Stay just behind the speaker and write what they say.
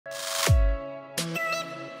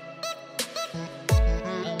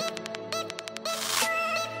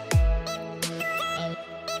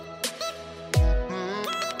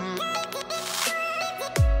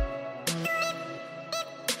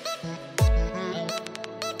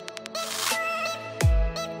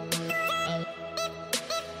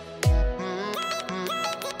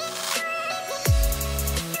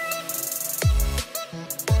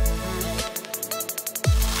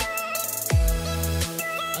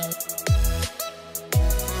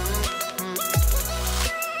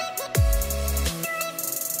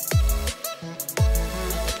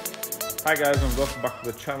Hi guys, and welcome back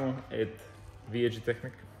to the channel at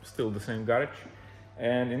V10, still the same garage.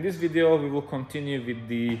 And in this video we will continue with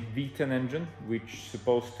the V10 engine, which is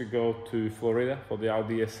supposed to go to Florida for the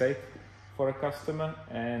Audi S8 for a customer.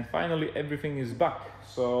 And finally everything is back.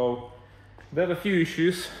 So there are a few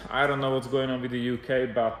issues. I don't know what's going on with the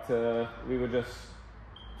UK, but we were just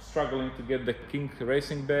struggling to get the King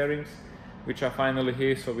racing bearings, which are finally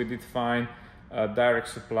here. So we did find a direct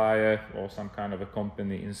supplier or some kind of a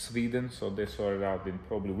company in Sweden, so they sorted out in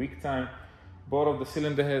probably a week time. Both of the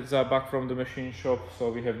cylinder heads are back from the machine shop,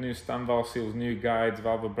 so we have new stem valve seals, new guides,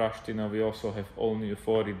 valve brushed in, and we also have all new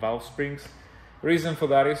 40 valve springs. Reason for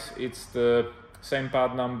that is it's the same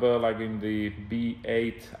part number like in the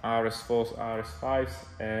B8 RS4s, RS5s,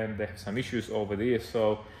 and they have some issues over there,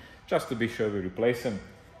 so just to be sure we replace them.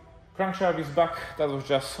 Crankshaft is back. That was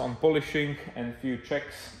just on polishing and a few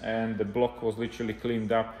checks, and the block was literally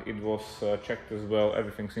cleaned up. It was checked as well.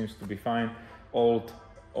 Everything seems to be fine. All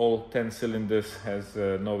 10 cylinders has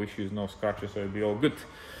no issues, no scratches, so it'll be all good.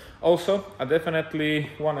 Also, I definitely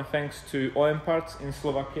want to thanks to OM Parts in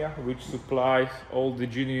Slovakia, which supplies all the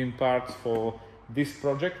genuine parts for this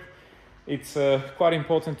project. It's quite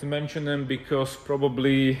important to mention them because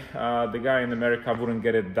probably the guy in America wouldn't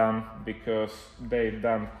get it done, because they've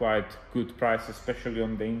done quite good price, especially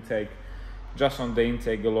on the intake. Just on the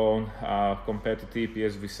intake alone, compared to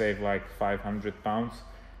TPS, we save like £500.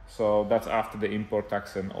 So that's after the import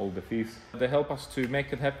tax and all the fees. They help us to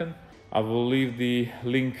make it happen. I will leave the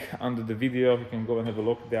link under the video. You can go and have a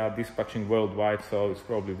look. They are dispatching worldwide, so it's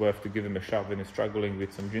probably worth to give them a shot when you're struggling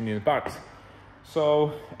with some genuine parts.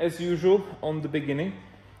 So, as usual, on the beginning,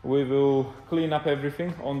 we will clean up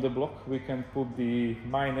everything on the block. We can put the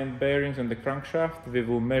main end bearings and the crankshaft. We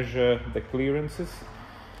will measure the clearances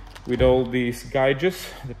with all these gauges,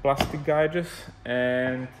 the plastic gauges,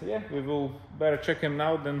 and yeah, we will better check them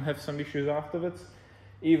now than have some issues afterwards.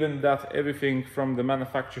 Even that everything from the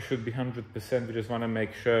manufacturer should be 100%. We just want to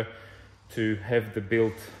make sure to have the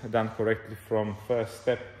build done correctly from first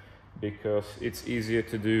step, because it's easier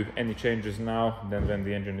to do any changes now than when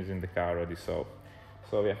the engine is in the car already. So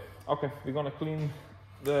yeah, okay, we're gonna clean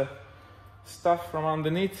the stuff from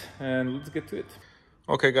underneath and let's get to it.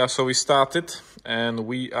 Okay guys, so we started and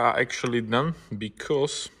we are actually done,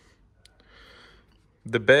 because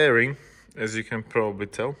the bearing, as you can probably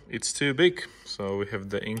tell, it's too big. So we have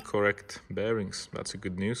the incorrect bearings. That's a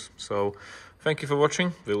good news. So thank you for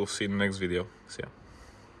watching. We'll see you in the next video. See ya.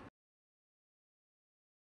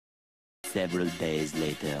 Several days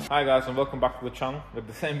later. Hi guys, and welcome back to the channel with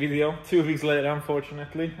the same video 2 weeks later,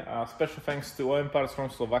 unfortunately. Special thanks to OM Parts from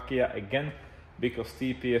Slovakia again, because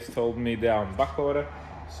TPS told me they are on back order.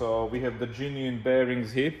 So we have the genuine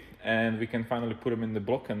bearings here, and we can finally put them in the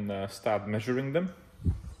block and start measuring them.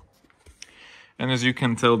 And as you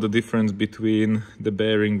can tell, the difference between the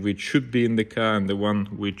bearing which should be in the car and the one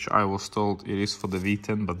which I was told it is for the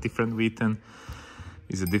V10, but different V10,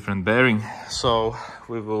 is a different bearing. So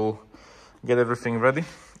we will get everything ready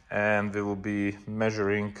and we will be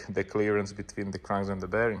measuring the clearance between the cranks and the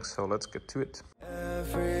bearings. So let's get to it.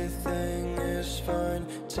 Everything is fine.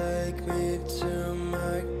 Take me to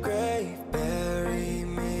my grave, bury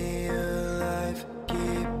me alive,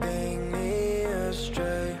 keeping me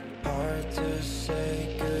astray. Hard to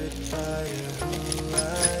say goodbye to who I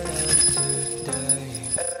am today.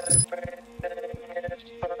 Everything is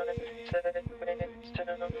fine. Take me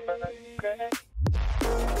to my grave.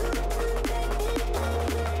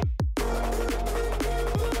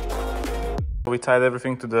 We tied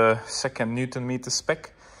everything to the 2nd Newton meter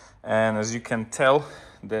spec, and as you can tell,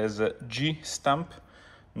 there's a G stamp,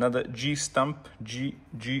 another G stamp, G,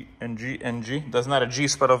 G, and G, and G. There's not a G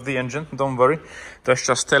spot of the engine, don't worry. That's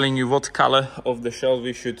just telling you what color of the shell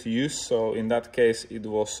we should use. So in that case, it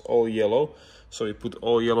was all yellow. So we put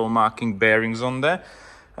all yellow marking bearings on there.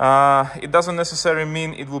 It doesn't necessarily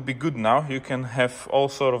mean it will be good now. You can have all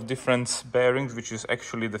sort of different bearings, which is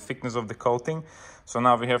actually the thickness of the coating. So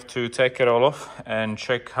now we have to take it all off and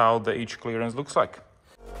check how each clearance looks like.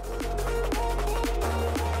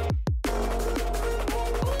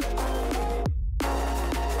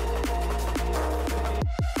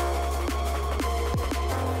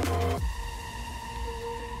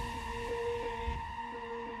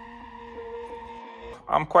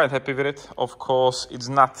 I'm quite happy with it. Of course, it's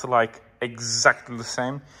not like exactly the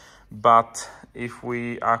same, but if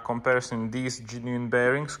we are comparing these genuine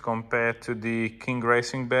bearings compared to the King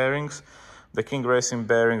Racing bearings, the King Racing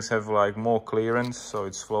bearings have like more clearance, so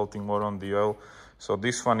it's floating more on the oil. So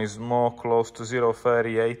this one is more close to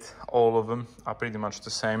 0.38. All of them are pretty much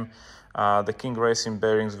the same. The King Racing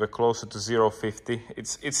bearings were closer to 0.50.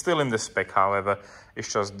 It's still in the spec, however.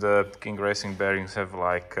 It's just the King Racing bearings have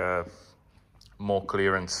like more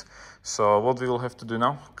clearance. So what we will have to do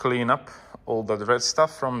now, clean up all that red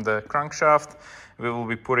stuff from the crankshaft. We will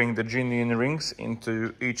be putting the Ginian rings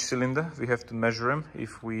into each cylinder. We have to measure them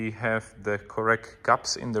if we have the correct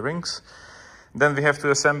gaps in the rings. Then we have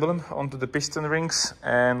to assemble them onto the piston rings,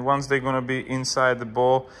 and once they're going to be inside the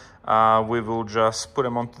bore, we will just put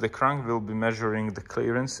them onto the crank. We'll be measuring the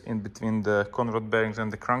clearance in between the conrod bearings and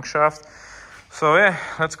the crankshaft. So yeah,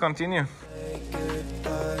 let's continue. Say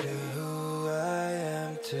goodbye to who I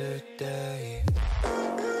am today.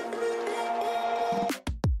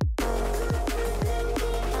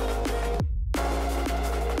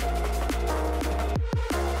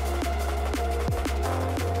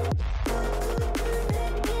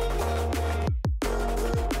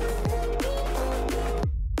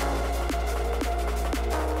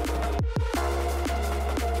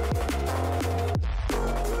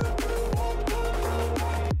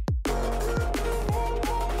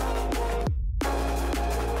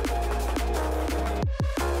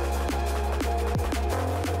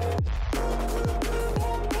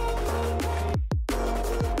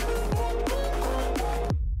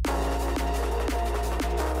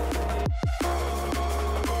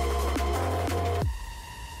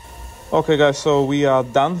 Okay guys, so we are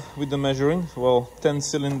done with the measuring. Well, 10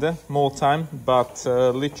 cylinder, more time, but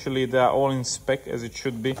literally they are all in spec as it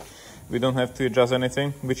should be. We don't have to adjust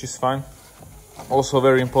anything, which is fine. Also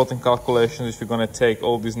very important calculation, if you're going to take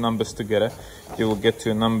all these numbers together, you will get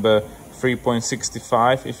to a number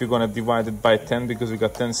 3.65. If you're going to divide it by 10, because we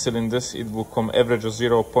got 10 cylinders, it will come average of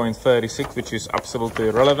 0.36, which is absolutely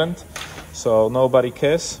irrelevant. So nobody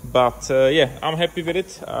cares, but yeah, I'm happy with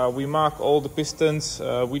it. We mark all the pistons,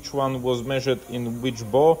 which one was measured in which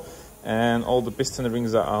bore, and all the piston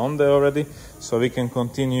rings are on there already. So we can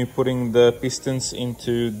continue putting the pistons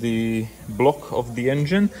into the block of the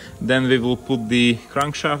engine. Then we will put the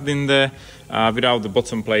crankshaft in there without the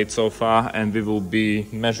bottom plate so far, and we will be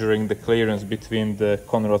measuring the clearance between the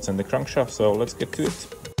conrods and the crankshaft. So let's get to it.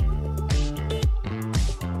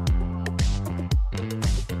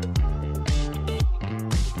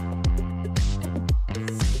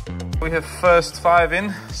 We have first 5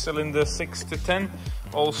 in, cylinder 6 to 10,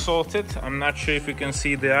 all sorted. I'm not sure if you can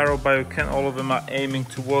see the arrow, but you can. All of them are aiming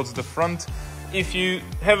towards the front. If you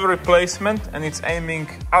have a replacement and it's aiming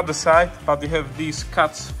other side, but you have these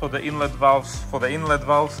cuts for the inlet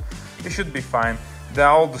valves, it should be fine. They're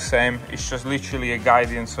all the same. It's just literally a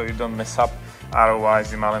guidance so you don't mess up.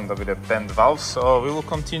 Otherwise you might end up with a bent valve. So we will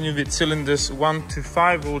continue with cylinders 1 to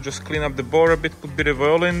 5. We'll just clean up the bore a bit, put a bit of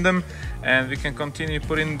oil in them, and we can continue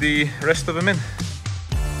putting the rest of them in.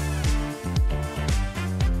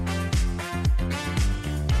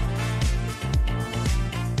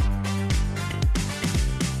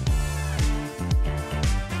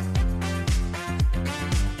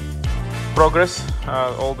 Progress,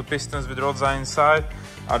 all the pistons with rods are inside.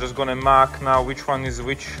 I'm just gonna mark now which one is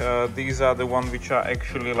which. These are the ones which are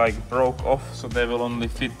actually like broke off, so they will only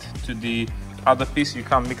fit to the other piece. You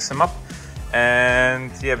can't mix them up.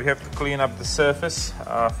 And yeah, we have to clean up the surface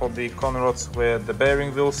for the conrods where the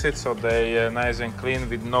bearing will sit, so they are nice and clean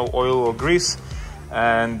with no oil or grease.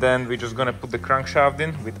 And then we're just gonna put the crankshaft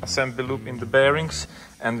in with assembly loop in the bearings,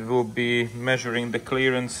 and we'll be measuring the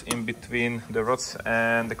clearance in between the rods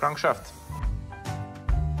and the crankshaft.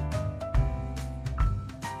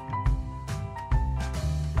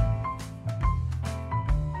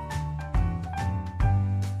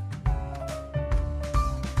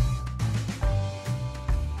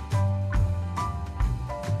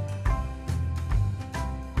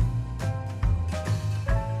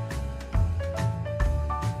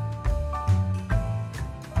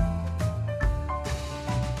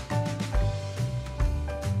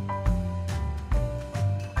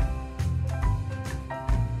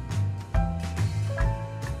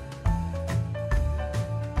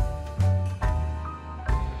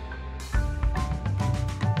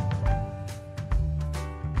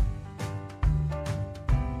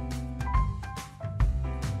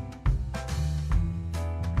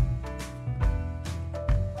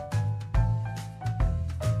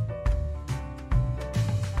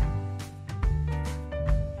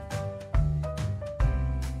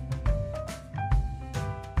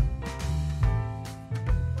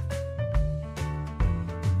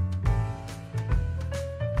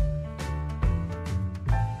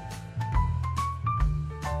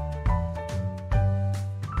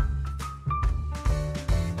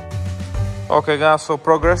 Okay guys, so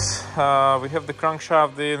progress. We have the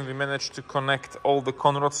crankshaft in, we managed to connect all the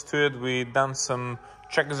conrods to it. We done some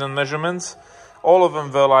checks and measurements. All of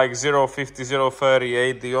them were like 0.50,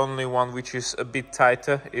 0.38. The only one which is a bit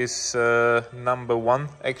tighter is number 1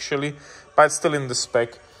 actually, but it's still in the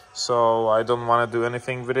spec, so I don't want to do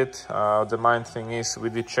anything with it. The main thing is we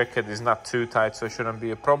did check it, it's not too tight, so it shouldn't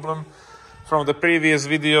be a problem. From the previous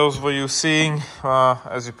videos where you're seeing,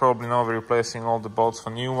 as you probably know, we're replacing all the bolts for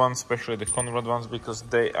new ones, especially the conrod ones, because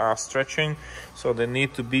they are stretching, so they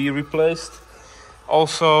need to be replaced.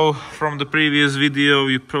 Also, from the previous video,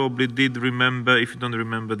 you probably did remember, if you don't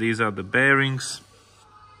remember, these are the bearings.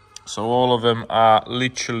 So all of them are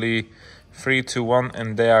literally 3 to 1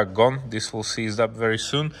 and they are gone. This will seize up very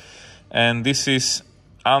soon. And this is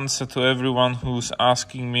answer to everyone who's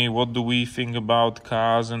asking me what do we think about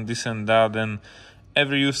cars and this and that. And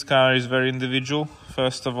every used car is very individual,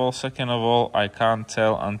 first of all. Second of all, I can't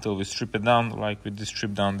tell until we strip it down, like we did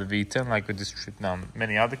strip down the V10, like we did strip down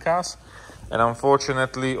many other cars. And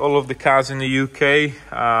unfortunately, all of the cars in the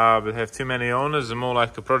UK will have too many owners. They're more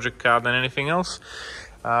like a project car than anything else.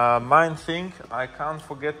 Main thing, I can't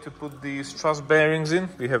forget to put these truss bearings in.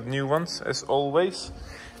 We have new ones, as always.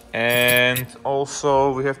 And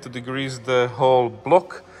also we have to degrease the whole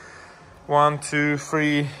block. 1, 2,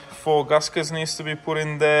 3, 4 gaskets needs to be put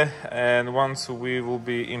in there, and once we will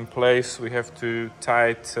be in place we have to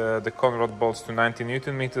tight the conrod bolts to 90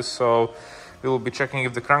 Newton meters. So we will be checking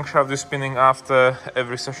if the crankshaft is spinning after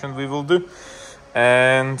every session we will do.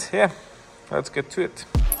 And yeah, let's get to it.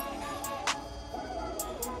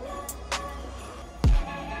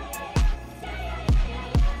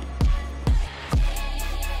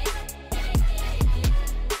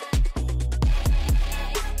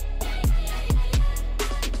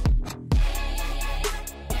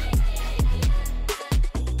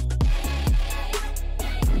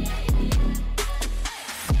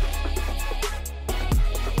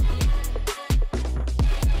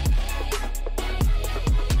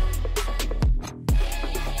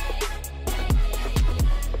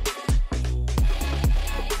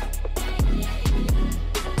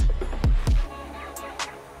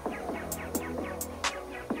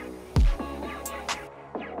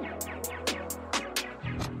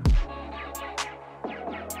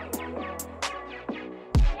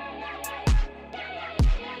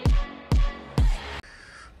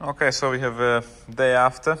 Okay, so we have a day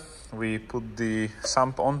after we put the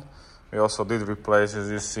sump on. We also did replace,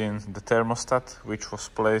 as you've seen, the thermostat, which was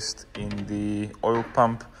placed in the oil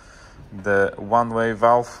pump, the one-way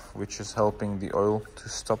valve, which is helping the oil to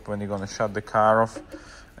stop when you're going to shut the car off.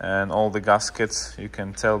 And all the gaskets, you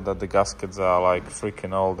can tell that the gaskets are like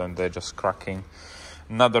freaking old and they're just cracking.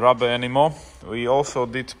 Not the rubber anymore. We also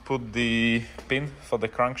did put the pin for the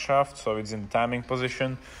crankshaft, so it's in timing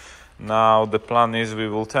position. Now the plan is we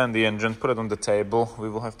will turn the engine, put it on the table. We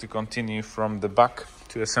will have to continue from the back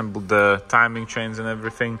to assemble the timing chains and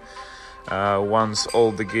everything. Once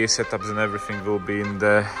all the gear setups and everything will be in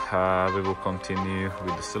there, we will continue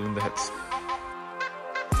with the cylinder heads.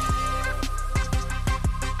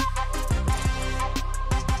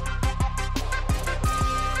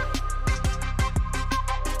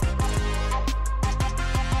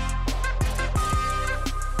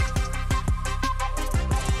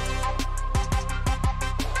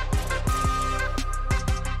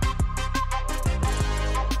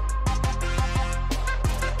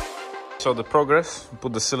 So the progress,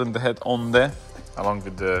 put the cylinder head on there along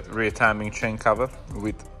with the rear timing chain cover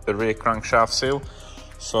with the rear crankshaft seal.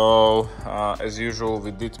 So as usual,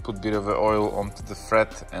 we did put a bit of oil onto the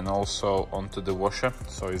fret and also onto the washer,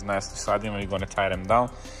 so it's nicely sliding when you're going to tie them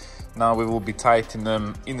down. Now we will be tightening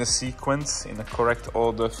them in a sequence, in a correct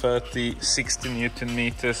order: 30, 60 Newton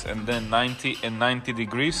meters and then 90 and 90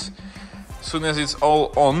 degrees. As soon as it's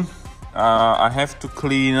all on, I have to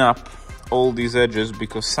clean up all these edges,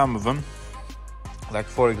 because some of them, like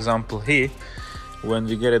for example here, when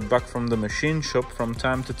we get it back from the machine shop, from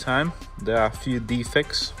time to time there are a few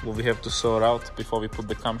defects what we have to sort out before we put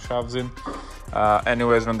the camshafts in.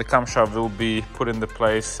 Anyways, when the camshaft will be put into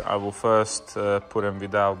place, I will first put them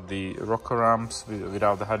without the rocker ramps,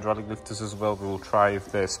 without the hydraulic lifters as well. We will try if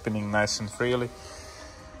they're spinning nice and freely.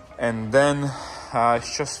 And then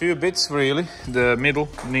it's just a few bits really. The middle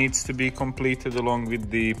needs to be completed along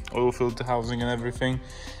with the oil filter housing and everything.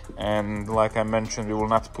 And like I mentioned, we will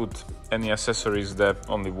not put any accessories there,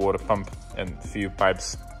 only water pump and a few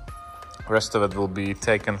pipes. Rest of it will be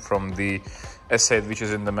taken from the S8, which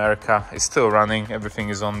is in America. It's still running, everything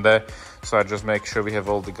is on there. So I just make sure we have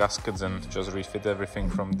all the gaskets and just refit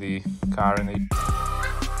everything from the car in it.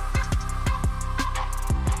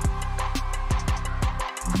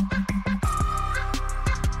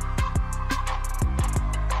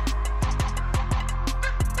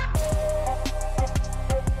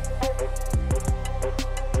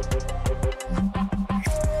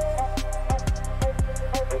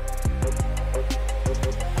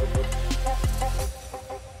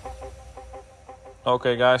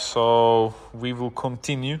 Okay guys, so we will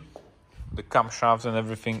continue. The camshafts and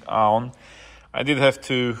everything are on. I did have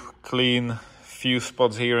to clean few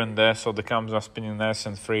spots here and there, so the cams are spinning nice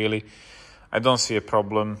and freely. I don't see a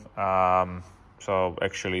problem. So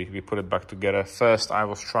actually we put it back together. First I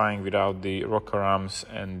was trying without the rocker arms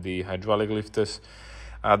and the hydraulic lifters.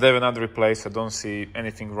 They were not replaced. I don't see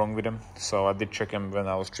anything wrong with them. So I did check them when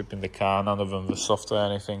I was stripping the car. None of them were soft or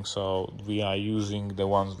anything. So we are using the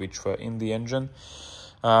ones which were in the engine.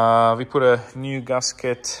 We put a new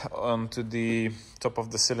gasket onto the top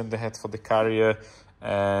of the cylinder head for the carrier,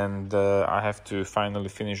 and I have to finally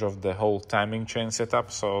finish off the whole timing chain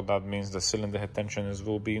setup, so that means the cylinder head tensioners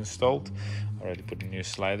will be installed. Already put a new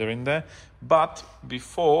slider in there, but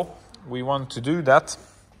before we want to do that,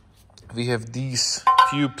 we have these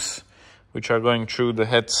tubes which are going through the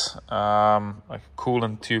heads, like a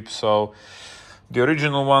coolant tube. So the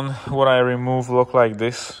original one, what I removed, looked like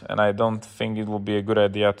this, and I don't think it will be a good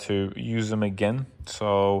idea to use them again.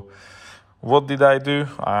 So what did I do?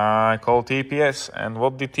 I called TPS, and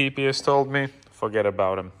what did TPS told me? Forget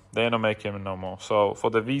about them. They're not making them no more. So for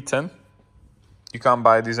the V10, you can't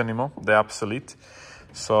buy these anymore. They're obsolete.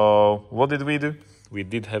 So what did we do? We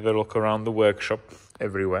did have a look around the workshop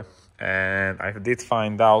everywhere, and I did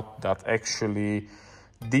find out that actually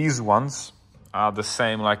these ones are the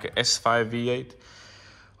same like a S5 V8.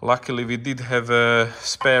 Luckily, we did have a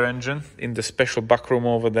spare engine in the special back room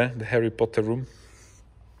over there, the Harry Potter room.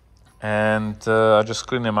 And I just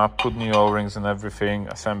cleaned them up, put new O-rings and everything,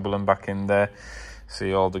 assemble them back in there.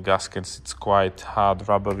 See all the gaskets, it's quite hard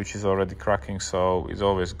rubber, which is already cracking, so it's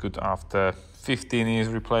always good after 15 years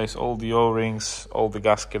replace all the O-rings, all the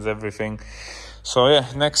gaskets, everything. So yeah,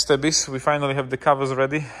 next step is we finally have the covers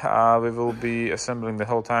ready. We will be assembling the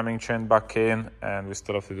whole timing chain back in, and we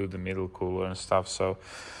still have to do the middle cooler and stuff, so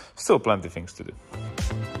still plenty of things to do.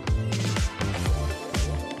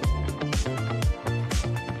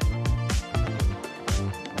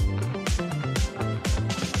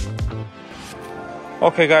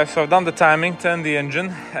 Okay guys, so I've done the timing, turned the engine,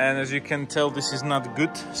 and as you can tell, this is not good.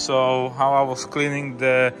 So how I was cleaning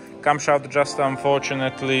the camshaft adjuster,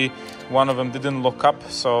 unfortunately one of them didn't lock up.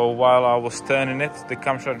 So while I was turning it, the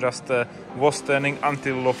camshaft adjuster was turning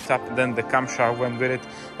until locked up, then the camshaft went with it,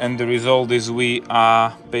 and the result is we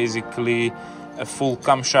are basically a full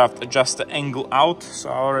camshaft adjuster angle out. So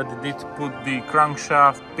I already did put the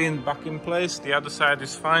crankshaft pin back in place. The other side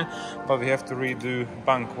is fine, but we have to redo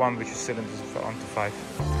bank 1, which is cylinders 1 to 5.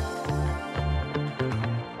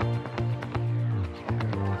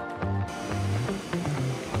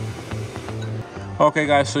 Okay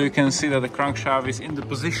guys, so you can see that the crankshaft is in the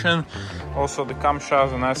position. Also the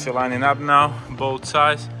camshafts are nicely lining up now, both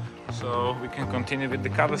sides. So we can continue with the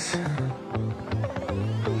covers.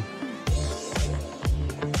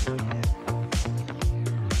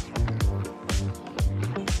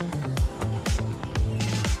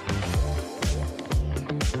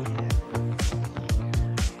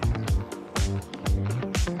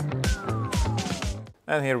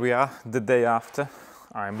 And here we are, the day after.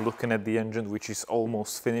 I'm looking at the engine, which is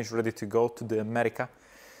almost finished, ready to go to the America.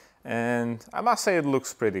 And I must say it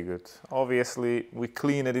looks pretty good. Obviously, we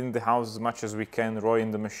clean it in the house as much as we can. Roy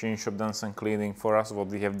in the machine shop done some cleaning for us. What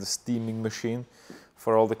we have the steaming machine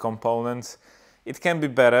for all the components. It can be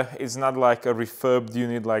better. It's not like a refurbed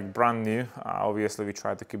unit, like brand new. Obviously, we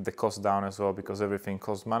try to keep the cost down as well, because everything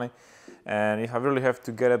costs money. And if I really have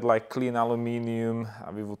to get it like clean aluminium,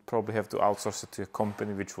 we would probably have to outsource it to a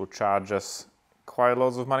company which will charge us quite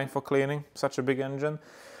lots of money for cleaning such a big engine.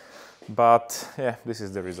 But yeah, this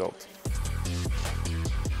is the result.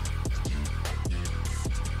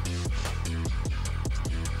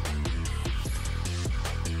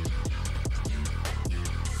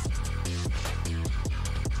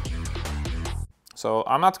 So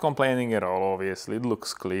I'm not complaining at all, obviously, it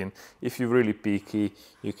looks clean. If you're really picky,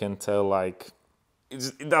 you can tell like,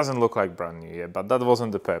 it doesn't look like brand new yet, but that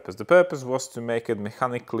wasn't the purpose. The purpose was to make it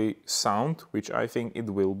mechanically sound, which I think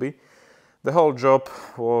it will be. The whole job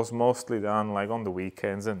was mostly done like on the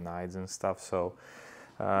weekends and nights and stuff, so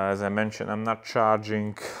as I mentioned, I'm not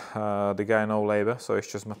charging the guy no labor, so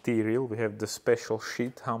it's just material. We have the special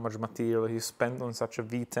sheet, how much material he spent on such a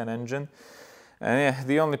V10 engine. And yeah,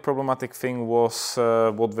 the only problematic thing was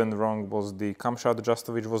what went wrong was the camshaft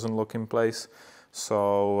adjuster, which wasn't locking in place.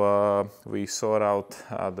 So we sort out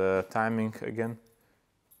the timing again.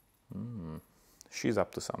 She's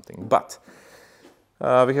up to something. But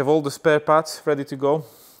we have all the spare parts ready to go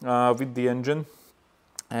with the engine.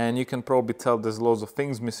 And you can probably tell there's loads of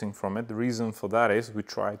things missing from it. The reason for that is we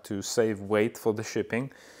try to save weight for the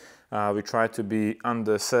shipping. We try to be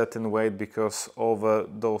under a certain weight because over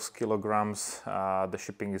those kilograms the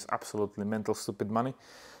shipping is absolutely mental stupid money.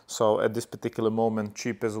 So at this particular moment,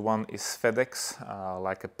 cheapest one is FedEx,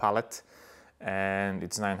 like a pallet, and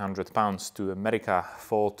it's £900 to America,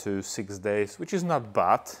 4 to 6 days, which is not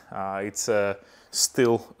bad. It's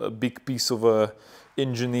still a big piece of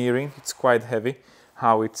engineering. It's quite heavy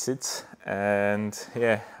how it sits, and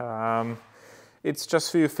yeah, it's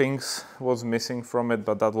just few things was missing from it,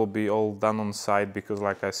 but that will be all done on site because,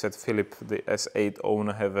 like I said, Philip, the S8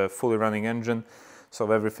 owner, have a fully running engine. So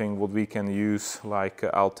everything what we can use, like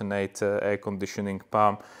alternator, air conditioning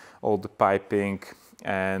pump, all the piping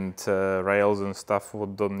and rails and stuff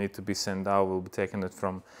what don't need to be sent out will be taken it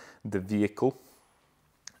from the vehicle.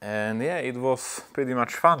 And yeah, it was pretty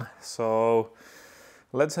much fun. So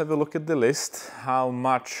let's have a look at the list, how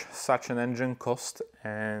much such an engine cost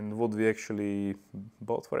and what we actually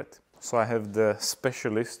bought for it. So I have the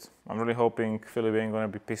specialist. I'm really hoping Philip ain't gonna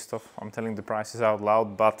be pissed off. I'm telling the prices out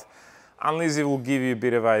loud, but unless it will give you a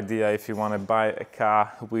bit of idea if you want to buy a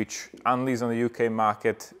car which, unless on the UK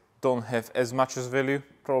market, don't have as much as value.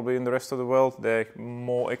 Probably in the rest of the world they're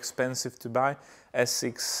more expensive to buy.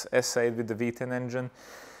 S6, S8 with the V10 engine.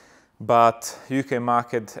 But UK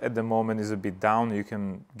market at the moment is a bit down. You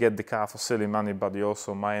can get the car for silly money, but you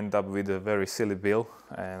also might end up with a very silly bill.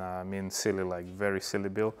 And I mean silly, like very silly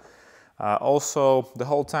bill. Also, the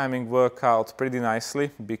whole timing worked out pretty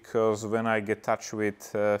nicely because when I get in touch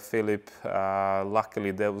with Philip,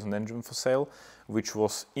 luckily there was an engine for sale, which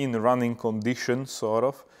was in running condition, sort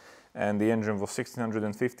of, and the engine was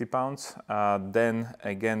 £1,650. Then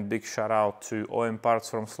again, big shout out to OM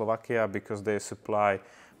Parts from Slovakia because they supply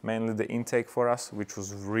mainly the intake for us, which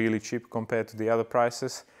was really cheap compared to the other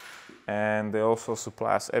prices. And they also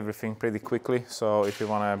supply us everything pretty quickly. So if you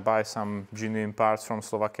want to buy some genuine parts from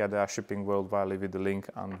Slovakia, they are shipping worldwide. I'll leave you the link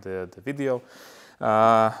under the video.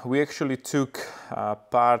 We actually took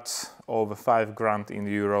parts over 5 grand in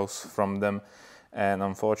euros from them. And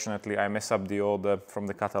unfortunately, I messed up the order from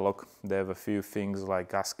the catalog. There have a few things like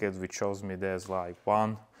gaskets, which shows me there's like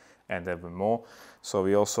 1, and there were more. So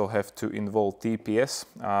we also have to involve TPS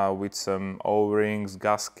with some O-rings,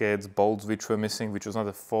 gaskets, bolts which were missing, which was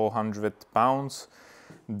another £400.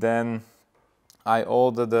 Then I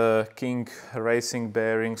ordered the King racing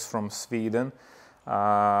bearings from Sweden.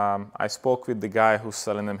 I spoke with the guy who's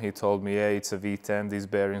selling them. He told me, yeah, it's a V10, these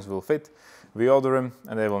bearings will fit. We order them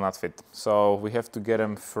and they will not fit. So we have to get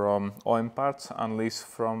them from OM Parts, unleashed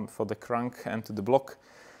for the crank and to the block.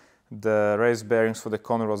 The race bearings for the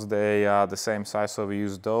conrods, they are the same size, so we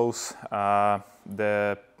use those.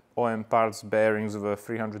 The OM Parts bearings were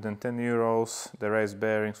 310 euros. The race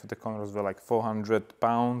bearings for the conrods were like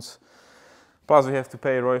 £400. Plus we have to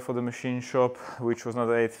pay Roy for the machine shop, which was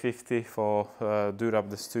another 850 for do up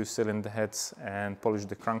the 2 cylinder heads and polish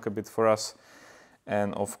the crank a bit for us.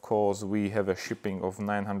 And of course we have a shipping of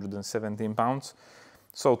 £917.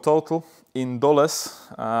 So total in dollars,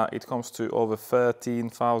 it comes to over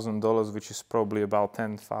 $13,000, which is probably about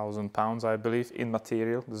 £10,000, I believe, in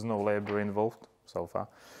material. There's no labor involved so far.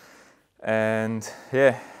 And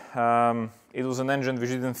yeah, it was an engine which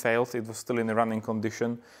didn't fail. It was still in a running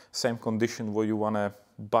condition, same condition where you want to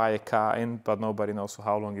buy a car in, but nobody knows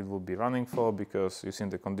how long it will be running for because you've seen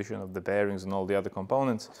the condition of the bearings and all the other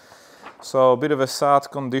components. So a bit of a sad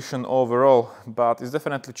condition overall, but it's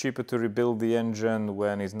definitely cheaper to rebuild the engine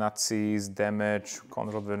when it's not seized, damaged,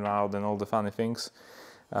 conrod went out and all the funny things,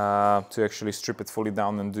 to actually strip it fully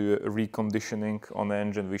down and do a reconditioning on the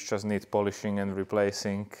engine which just needs polishing and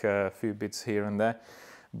replacing a few bits here and there.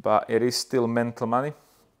 But it is still mental money.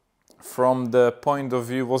 From the point of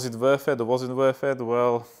view, was it worth it or wasn't worth it?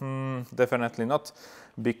 Well, definitely not,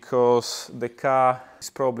 because the car is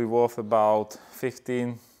probably worth about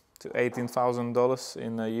 $15,000 to $18,000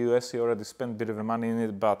 in the US. He already spent a bit of money in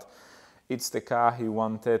it, but it's the car he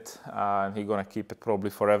wanted and he's gonna keep it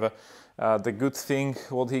probably forever. The good thing,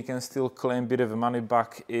 what he can still claim a bit of money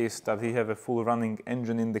back, is that he have a full running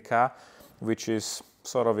engine in the car, which is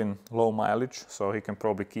sort of in low mileage, so he can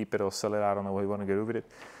probably keep it or sell it. I don't know what he want to do with it.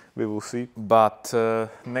 We will see. But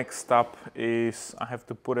next up is I have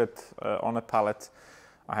to put it on a pallet.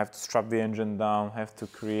 I have to strap the engine down, have to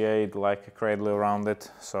create like a cradle around it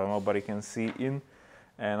so nobody can see in.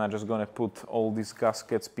 And I'm just gonna put all these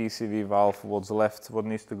gaskets, PCV valve, what's left, what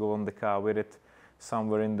needs to go on the car with it,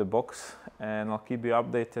 somewhere in the box. And I'll keep you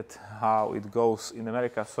updated how it goes in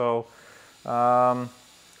America. So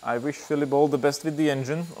I wish Philip all the best with the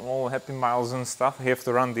engine, all happy miles and stuff. He have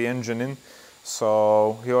to run the engine in.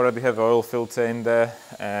 So he already have an oil filter in there,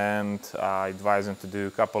 and I advise him to do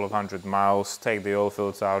a couple of 100 miles, take the oil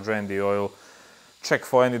filter out, drain the oil, check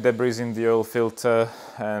for any debris in the oil filter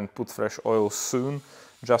and put fresh oil soon,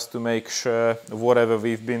 just to make sure whatever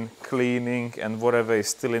we've been cleaning and whatever is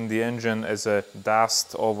still in the engine as a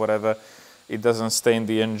dust or whatever, it doesn't stay in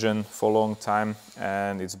the engine for a long time,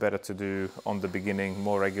 and it's better to do on the beginning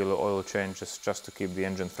more regular oil changes just to keep the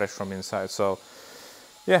engine fresh from inside. So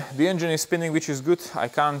yeah, the engine is spinning, which is good. I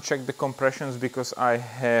can't check the compressions because I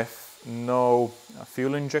have no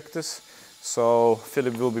fuel injectors. So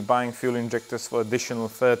Philip will be buying fuel injectors for additional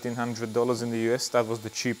 $1,300 in the US. That was the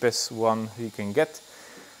cheapest one he can get.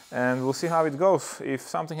 And we'll see how it goes. If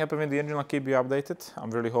something happens with the engine, I'll keep you updated.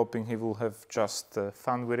 I'm really hoping he will have just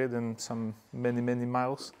fun with it and some many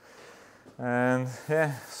miles. And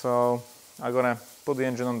yeah, so I'm gonna put the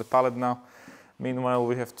engine on the pallet now. Meanwhile,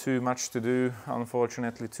 we have too much to do.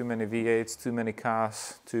 Unfortunately, too many V8s, too many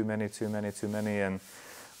cars, too many. And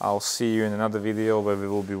I'll see you in another video where we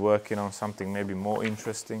will be working on something maybe more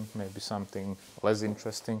interesting, maybe something less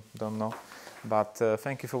interesting, don't know. But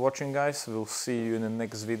thank you for watching, guys. We'll see you in the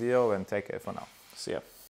next video, and take care for now. See ya.